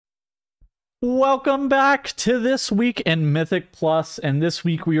Welcome back to This Week in Mythic Plus, and this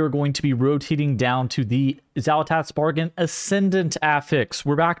week we are going to be rotating down to the Xal'atath's Bargain Ascendant affix.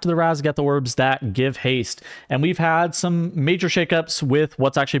 We're back to the Razgat orbs that give haste, and we've had some major shakeups with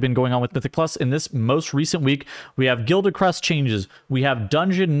what's actually been going on with Mythic Plus. In this most recent week, we have Gilded Crest changes, we have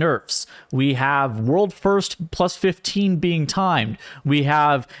dungeon nerfs, we have World First plus 15 being timed, we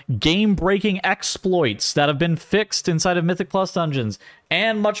have game-breaking exploits that have been fixed inside of Mythic Plus dungeons,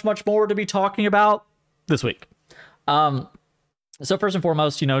 and much more to be talking about this week. So first and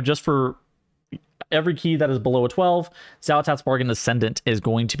foremost, just for every key that is below a 12, Xal'atath's Bargain Ascendant is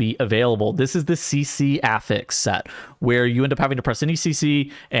going to be available. This is the CC affix set, where you end up having to press any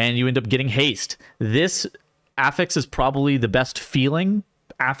CC and you end up getting haste. This affix is probably the best feeling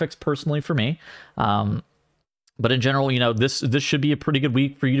affix personally for me. But in general, this should be a pretty good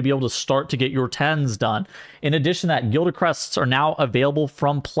week for you to be able to start to get your 10s done. In addition to that, Gilded Crests are now available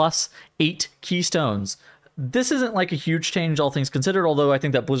from +8 keystones. This isn't like a huge change, all things considered, although I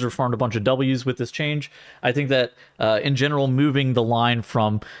think that Blizzard farmed a bunch of W's with this change. I think that, in general, moving the line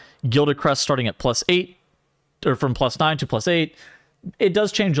from Gilded Crest starting at +8, or from +9 to +8, it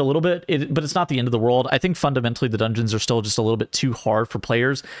does change a little bit, but it's not the end of the world. I think fundamentally the dungeons are still just a little bit too hard for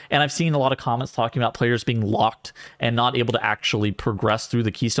players, and I've seen a lot of comments talking about players being locked and not able to actually progress through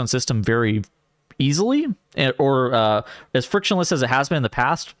the keystone system very easily, or as frictionless as it has been in the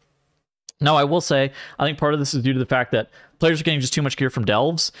past. Now, I will say, I think part of this is due to the fact that players are getting just too much gear from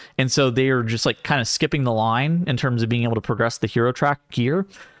delves, and so they are just like kind of skipping the line in terms of being able to progress the hero track gear.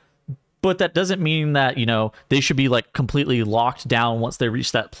 But that doesn't mean that, they should be like completely locked down once they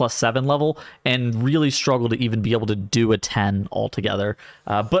reach that +7 level and really struggle to even be able to do a 10 altogether.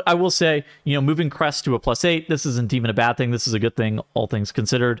 But I will say, moving Crest to a +8, this isn't even a bad thing. This is a good thing, all things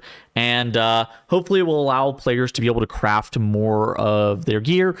considered. And hopefully it will allow players to be able to craft more of their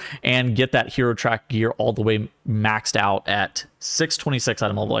gear and get that hero track gear all the way maxed out at 626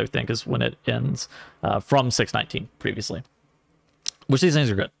 item level, I think, is when it ends, from 619 previously. Which these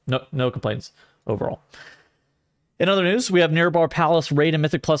things are good. No complaints overall. In other news, we have Nearbar Palace Raid and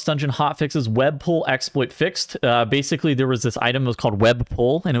Mythic Plus Dungeon hotfixes web pull exploit fixed. Basically, there was this item that was called web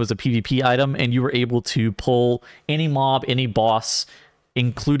pull, and it was a PvP item, and you were able to pull any mob, any boss,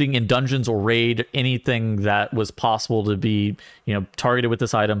 including in dungeons or raid, anything that was possible to be, targeted with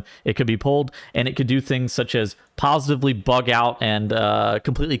this item. It could be pulled, and it could do things such as positively bug out and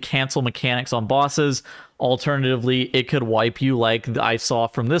completely cancel mechanics on bosses. Alternatively, it could wipe you, like I saw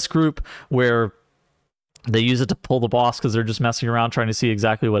from this group, where they use it to pull the boss because they're just messing around trying to see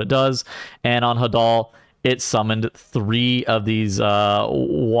exactly what it does. And on Hadal, it summoned 3 of these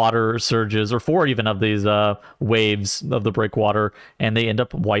water surges, or 4 even of these waves of the breakwater, and they end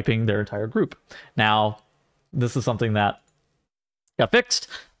up wiping their entire group. Now, this is something that got fixed.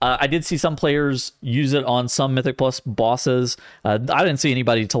 I did see some players use it on some Mythic Plus bosses. I didn't see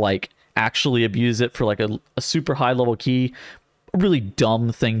anybody to actually abuse it for a super high level key. A really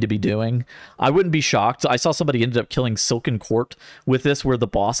dumb thing to be doing. I wouldn't be shocked. I saw somebody ended up killing Silken Court with this, where the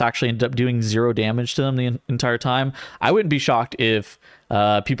boss actually ended up doing 0 damage to them the entire time. I wouldn't be shocked if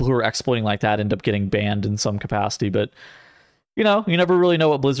people who are exploiting like that end up getting banned in some capacity, but you never really know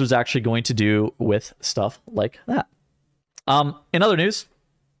what Blizzard's actually going to do with stuff like that. In other news,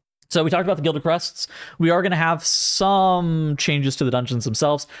 so we talked about the Gilded Crests. We are going to have some changes to the dungeons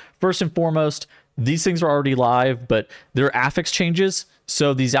themselves. First and foremost, these things are already live, but they're affix changes.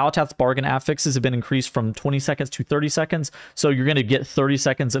 So these Xal'atath's Bargain affixes have been increased from 20 seconds to 30 seconds. So you're going to get 30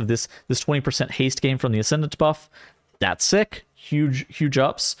 seconds of this 20% haste gain from the Ascendant buff. That's sick. Huge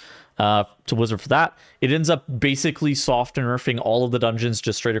ups to Blizzard for that. It ends up basically soft nerfing all of the dungeons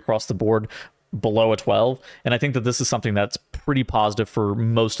just straight across the board below a 12. And I think that this is something that's pretty positive for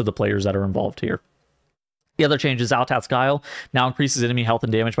most of the players that are involved here. The other change is Xal'atath's Guile now increases enemy health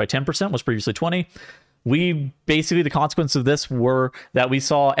and damage by 10%, was previously 20. The consequence of this were that we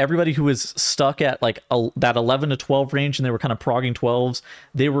saw everybody who was stuck at that 11 to 12 range, and they were kind of progging 12s.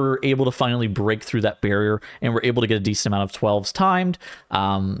 They were able to finally break through that barrier and were able to get a decent amount of 12s timed.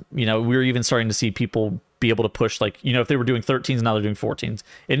 We were even starting to see people be able to push, if they were doing 13s, now they're doing 14s.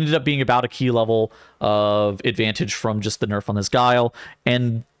 It ended up being about a key level of advantage from just the nerf on this Guile,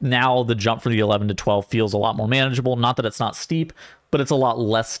 and now the jump from the 11 to 12 feels a lot more manageable. Not that it's not steep, but it's a lot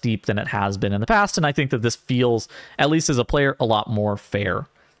less steep than it has been in the past, and I think that this feels, at least as a player, a lot more fair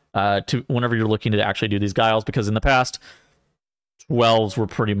to whenever you're looking to actually do these Guiles, because in the past, 12s were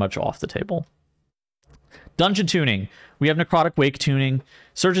pretty much off the table. Dungeon tuning. We have Necrotic Wake tuning,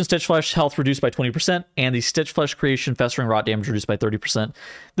 Surge and Stitch Flesh health reduced by 20%, and the Stitch Flesh creation Festering Rot damage reduced by 30%.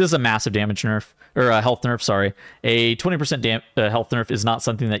 This is a massive damage nerf, or a health nerf, sorry. A 20% health nerf is not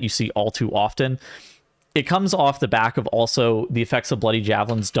something that you see all too often. It comes off the back of also the effects of Bloody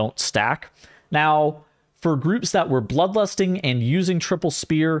Javelins don't stack. Now, for groups that were bloodlusting and using triple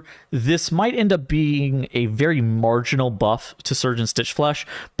spear, this might end up being a very marginal buff to Surge and Stitch Flesh,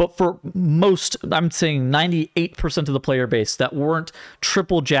 but for most, I'm saying 98% of the player base that weren't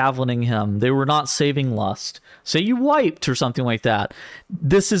triple javelining him, they were not saving lust, say you wiped or something like that,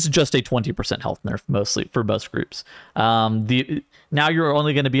 this is just a 20% health nerf mostly for most groups. Now you're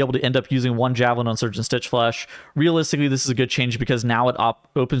only going to be able to end up using one javelin on Surge and Stitch Flesh. Realistically, this is a good change because now it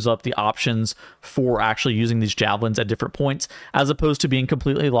opens up the options for actually using these javelins at different points, as opposed to being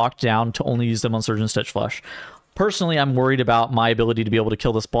completely locked down to only use them on Surge and Stitch Flesh. Personally, I'm worried about my ability to be able to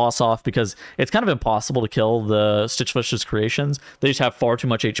kill this boss off because it's kind of impossible to kill the Stitch Flesh's creations. They just have far too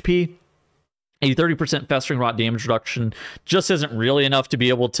much HP. A 30% Festering Rot damage reduction just isn't really enough to be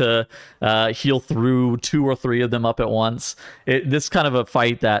able to heal through 2 or 3 of them up at once. This kind of a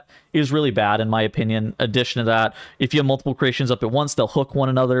fight that is really bad, in my opinion. Addition to that, if you have multiple creations up at once, they'll hook one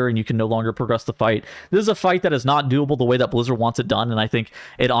another and you can no longer progress the fight. This is a fight that is not doable the way that Blizzard wants it done, and I think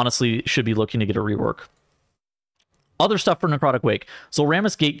it honestly should be looking to get a rework. Other stuff for Necrotic Wake.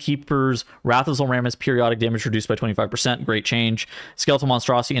 Zul'Ramis Gatekeepers, Wrath of Zul'Ramis, periodic damage reduced by 25%, great change. Skeletal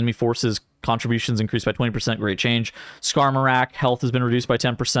Monstrosity, enemy forces contributions increased by 20%, great change. Skarmorak, health has been reduced by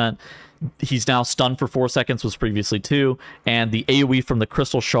 10%. He's now stunned for 4 seconds, was previously 2. And the AoE from the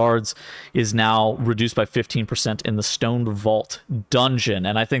Crystal Shards is now reduced by 15% in the Stone Vault dungeon.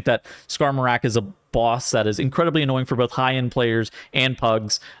 And I think that Skarmorak is a boss that is incredibly annoying for both high-end players and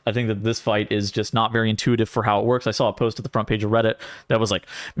pugs. I think that this fight is just not very intuitive for how it works. I saw a post at the front page of Reddit that was like,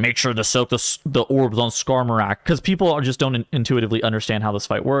 make sure to soak the orbs on Skarmorak, because people just don't intuitively understand how this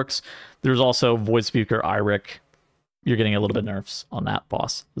fight works. There's also Void Speaker Eirik. You're getting a little bit nerfs on that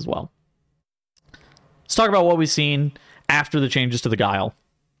boss as well. Let's talk about what we've seen after the changes to the Guile.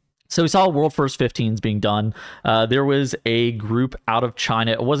 So we saw World First 15s being done. There was a group out of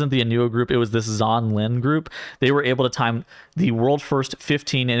China. It wasn't the Anua group. It was this Zonlin group. They were able to time the World First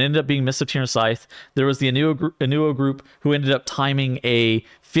 15 and ended up being Mist of Tyr and Scythe. There was the Anua group who ended up timing a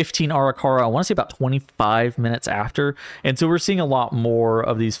 15 Arakara, I want to say about 25 minutes after. And so we're seeing a lot more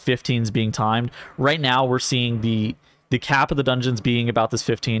of these 15s being timed. Right now we're seeing the cap of the dungeons being about this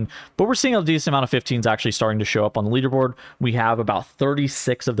 15, but we're seeing a decent amount of 15s actually starting to show up on the leaderboard. We have about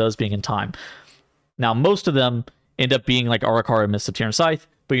 36 of those being in time. Now, most of them end up being like Arakara, Mist of Tyr and Scythe,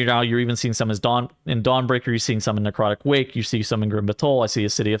 but you're even seeing some as in Dawnbreaker, you're seeing some in Necrotic Wake, you see some in Grim Batol, I see a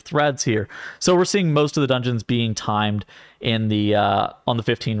City of Threads here. So we're seeing most of the dungeons being timed in the on the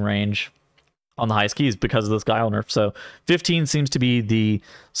 15 range on the highest keys because of this Guile nerf. So 15 seems to be the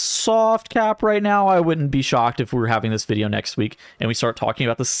soft cap right now. I wouldn't be shocked if we were having this video next week and we start talking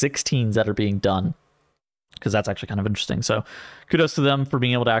about the 16s that are being done, because that's actually kind of interesting. So kudos to them for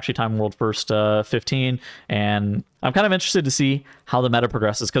being able to actually time World First 15. And I'm kind of interested to see how the meta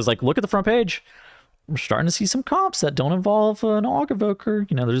progresses, because like, look at the front page. We're starting to see some comps that don't involve an Aug Evoker.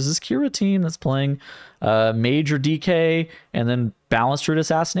 You know, there's this Kira team that's playing Mage or DK and then balanced Root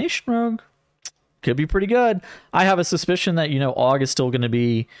Assassination Rogue. Could be pretty good. I have a suspicion that, you know, Aug is still going to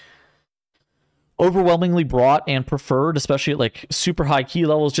be overwhelmingly brought and preferred, especially at like super high key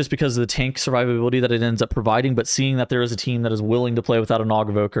levels, just because of the tank survivability that it ends up providing. But seeing that there is a team that is willing to play without an Aug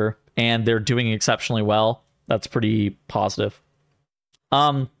Evoker and they're doing exceptionally well, that's pretty positive.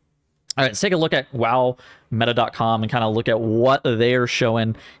 All right, let's take a look at wowmeta.com and kind of look at what they're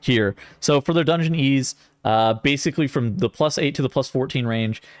showing here. So for their dungeon ease, basically from the +8 to the +14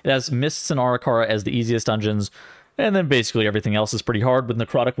 range, it has Mists and Arakara as the easiest dungeons, and then basically everything else is pretty hard, with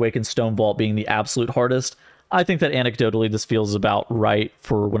Necrotic Wake and Stone Vault being the absolute hardest. I think that anecdotally this feels about right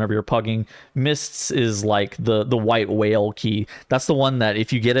for whenever you're pugging. Mists is like the white whale key. That's the one that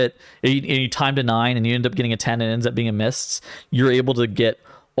if you get it, and you time to 9 and you end up getting a 10 and it ends up being a Mists, you're able to get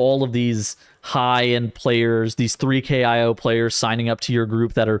all of these high-end players, these 3K IO players signing up to your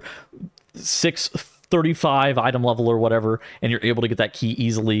group that are 635 item level or whatever, and you're able to get that key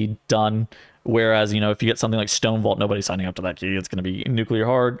easily done. Whereas, you know, if you get something like Stone Vault, nobody's signing up to that key. It's going to be nuclear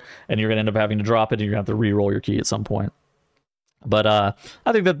hard, and you're going to end up having to drop it, and you're going to have to re-roll your key at some point. But I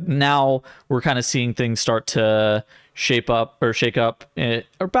think that now we're kind of seeing things start to shake up,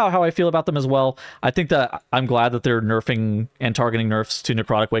 about how I feel about them as well. I think that I'm glad that they're nerfing and targeting nerfs to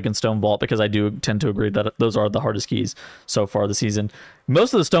Necrotic Wake and Stone Vault, because I do tend to agree that those are the hardest keys so far this season.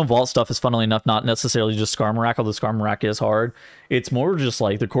 Most of the Stone Vault stuff is, funnily enough, not necessarily just Skarmorak, although Skarmorak is hard. It's more just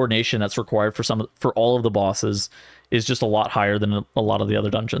like the coordination that's required for all of the bosses is just a lot higher than a lot of the other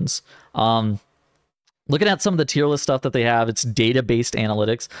dungeons. Looking at some of the tier list stuff that they have, it's data-based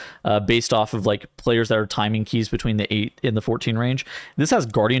analytics based off of like players that are timing keys between the 8 and the 14 range. This has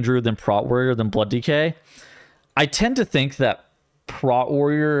Guardian Druid, then Prot Warrior, then Blood DK. I tend to think that Prot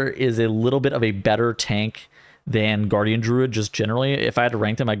Warrior is a little bit of a better tank than Guardian Druid, just generally. If I had to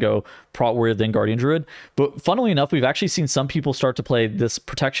rank them, I'd go Prot Warrior, then Guardian Druid. But funnily enough, we've actually seen some people start to play this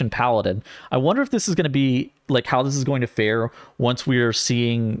Protection Paladin. I wonder if this is going to be, like, how this is going to fare once we are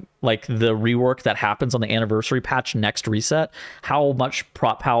seeing, like, the rework that happens on the anniversary patch next reset. How much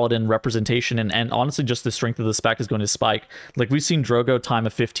Prot Paladin representation and honestly just the strength of the spec is going to spike. Like, we've seen Drogo time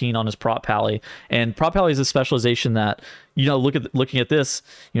of 15 on his Prot Pally, and Prot Pally is a specialization that, you know, looking at this,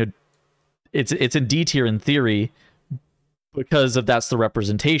 you know, it's in D tier in theory because of that's the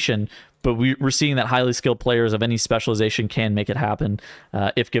representation, but we're seeing that highly skilled players of any specialization can make it happen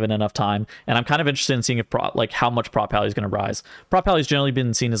if given enough time. And I'm kind of interested in seeing if how much Prot Pally is going to rise. Prot Pally has generally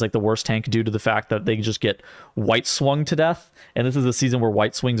been seen as like the worst tank due to the fact that they just get white swung to death, and this is a season where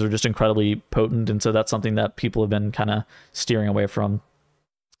white swings are just incredibly potent, and so that's something that people have been kind of steering away from.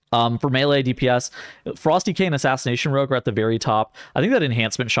 For melee DPS, Frost DK and Assassination Rogue are at the very top. I think that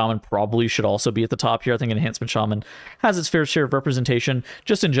Enhancement Shaman probably should also be at the top here. I think Enhancement Shaman has its fair share of representation.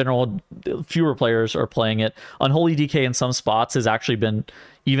 Just in general, fewer players are playing it. Unholy DK in some spots has actually been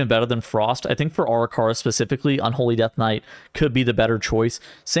even better than Frost. I think for Arakara specifically, Unholy Death Knight could be the better choice.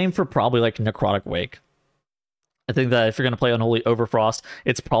 Same for probably like Necrotic Wake. I think that if you're going to play Unholy over Frost,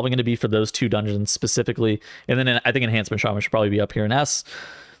 it's probably going to be for those two dungeons specifically. And then I think Enhancement Shaman should probably be up here in S.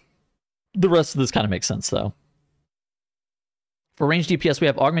 The rest of this kind of makes sense, though. For range DPS, we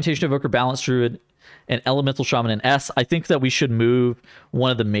have Augmentation Evoker, Balance Druid, and Elemental Shaman in S. I think that we should move one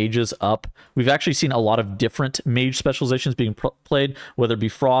of the mages up. We've actually seen a lot of different mage specializations being played, whether it be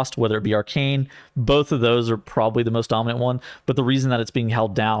Frost, whether it be Arcane. Both of those are probably the most dominant one, but the reason that it's being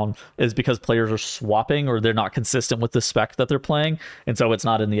held down is because players are swapping or they're not consistent with the spec that they're playing, and so it's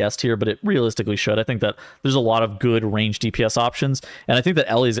not in the S tier, but it realistically should. I think that there's a lot of good range DPS options, and I think that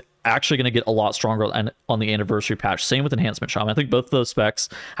Ellie's actually going to get a lot stronger on the anniversary patch. Same with Enhancement Shaman. I think both of those specs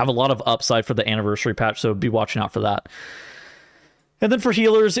have a lot of upside for the anniversary patch, so be watching out for that. And then for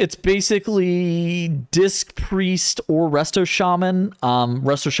healers, it's basically Disc Priest or Resto Shaman.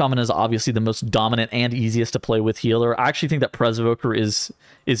 Resto Shaman is obviously the most dominant and easiest to play with healer. I actually think that Prez Evoker is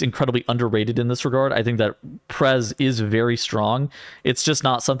incredibly underrated in this regard. I think that Prez is very strong. It's just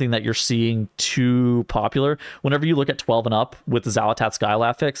not something that you're seeing too popular. Whenever you look at 12 and up with the Zalatat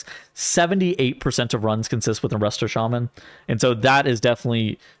Skylab fix, 78% of runs consist with a Resto Shaman. And so that is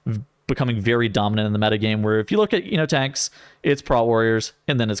definitely becoming very dominant in the metagame, where if you look at, you know, tanks, it's Prot Warriors,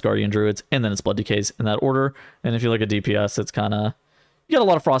 and then it's Guardian Druids, and then it's Blood DKs in that order. And if you look at DPS, it's kind of, you get a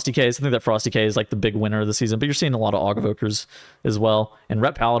lot of Frost DKs. I think that Frost DK is like the big winner of the season, but you're seeing a lot of Aug Evokers as well. And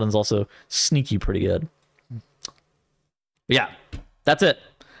Ret Paladin's also sneaky pretty good. But yeah, that's it.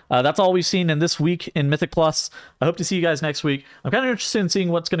 That's all we've seen in this week in Mythic Plus. I hope to see you guys next week. I'm kind of interested in seeing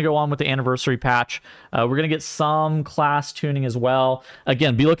what's going to go on with the anniversary patch. We're going to get some class tuning as well.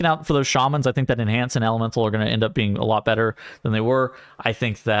 Again, be looking out for those shamans. I think that Enhance and Elemental are going to end up being a lot better than they were. I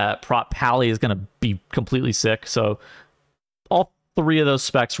think that Prot Pally is going to be completely sick. So all three of those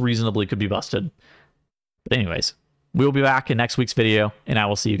specs reasonably could be busted. But anyways, we'll be back in next week's video, and I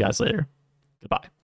will see you guys later. Goodbye.